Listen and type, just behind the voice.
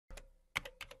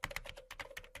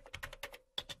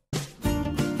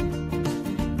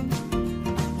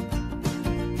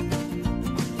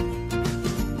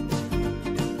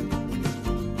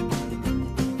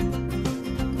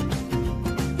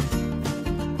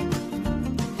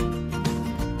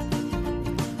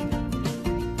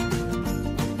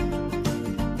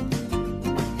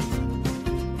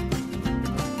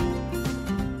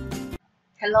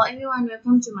Hello everyone,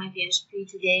 welcome to my PHP.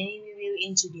 Today we will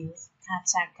introduce car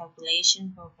tag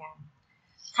calculation program.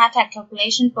 Car tag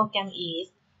calculation program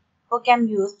is program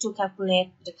used to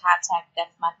calculate the car tag that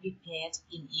must be paid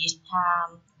in each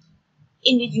time.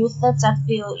 In the user just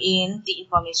fill in the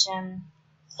information.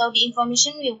 So the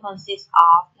information will consist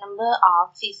of number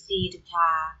of cc the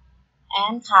car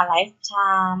and car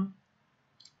lifetime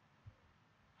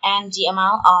and the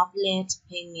amount of late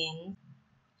payment.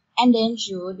 And then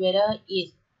choose whether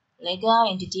it's legal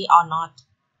entity or not.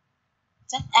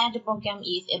 Just as the program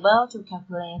is able to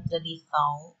calculate the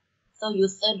result, so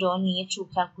users don't need to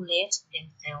calculate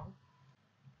themselves.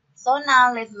 So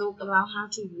now let's look about how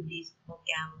to use this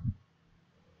program.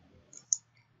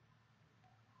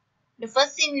 The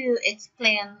first thing we will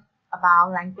explain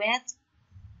about language.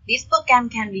 This program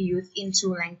can be used in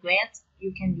two languages.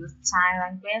 You can use Thai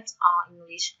language or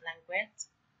English language.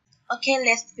 Okay,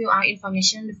 let's fill out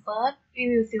information. First, we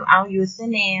will fill out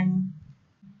username.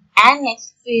 And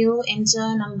next field,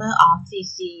 enter number of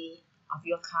cc of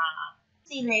your car.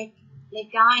 Select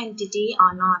legal entity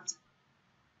or not.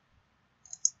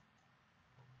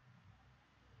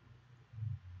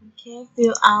 Okay,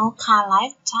 fill out car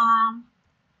lifetime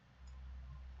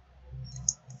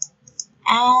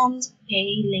and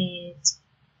pay late.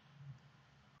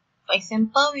 For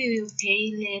example, we will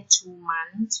pay late 2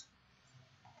 months.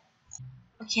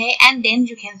 Okay, and then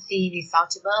you can see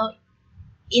result table.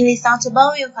 In result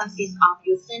table will consist of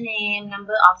username,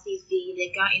 number of cc,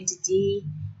 legal entity,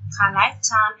 car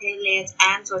lifetime, pay late,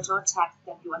 and total tax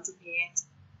that you want to pay.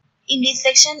 In this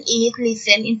section is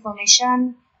recent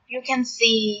information. You can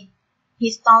see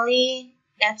history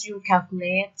that you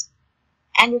calculate,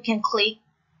 and you can click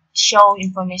show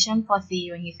information for see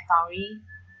your history.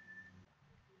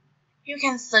 You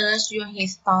can search your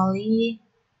history.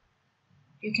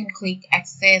 You can click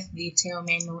access detail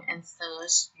menu and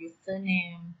search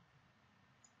username.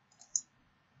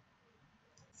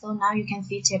 So now you can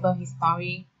see table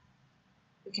history.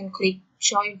 You can click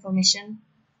show information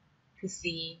to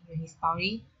see your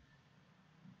history.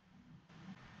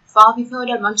 For people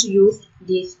that want to use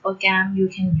this program, you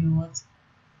can use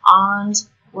on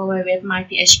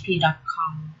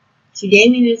www.myphp.com. Today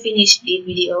we will finish this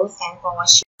video. Thanks for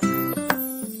watching.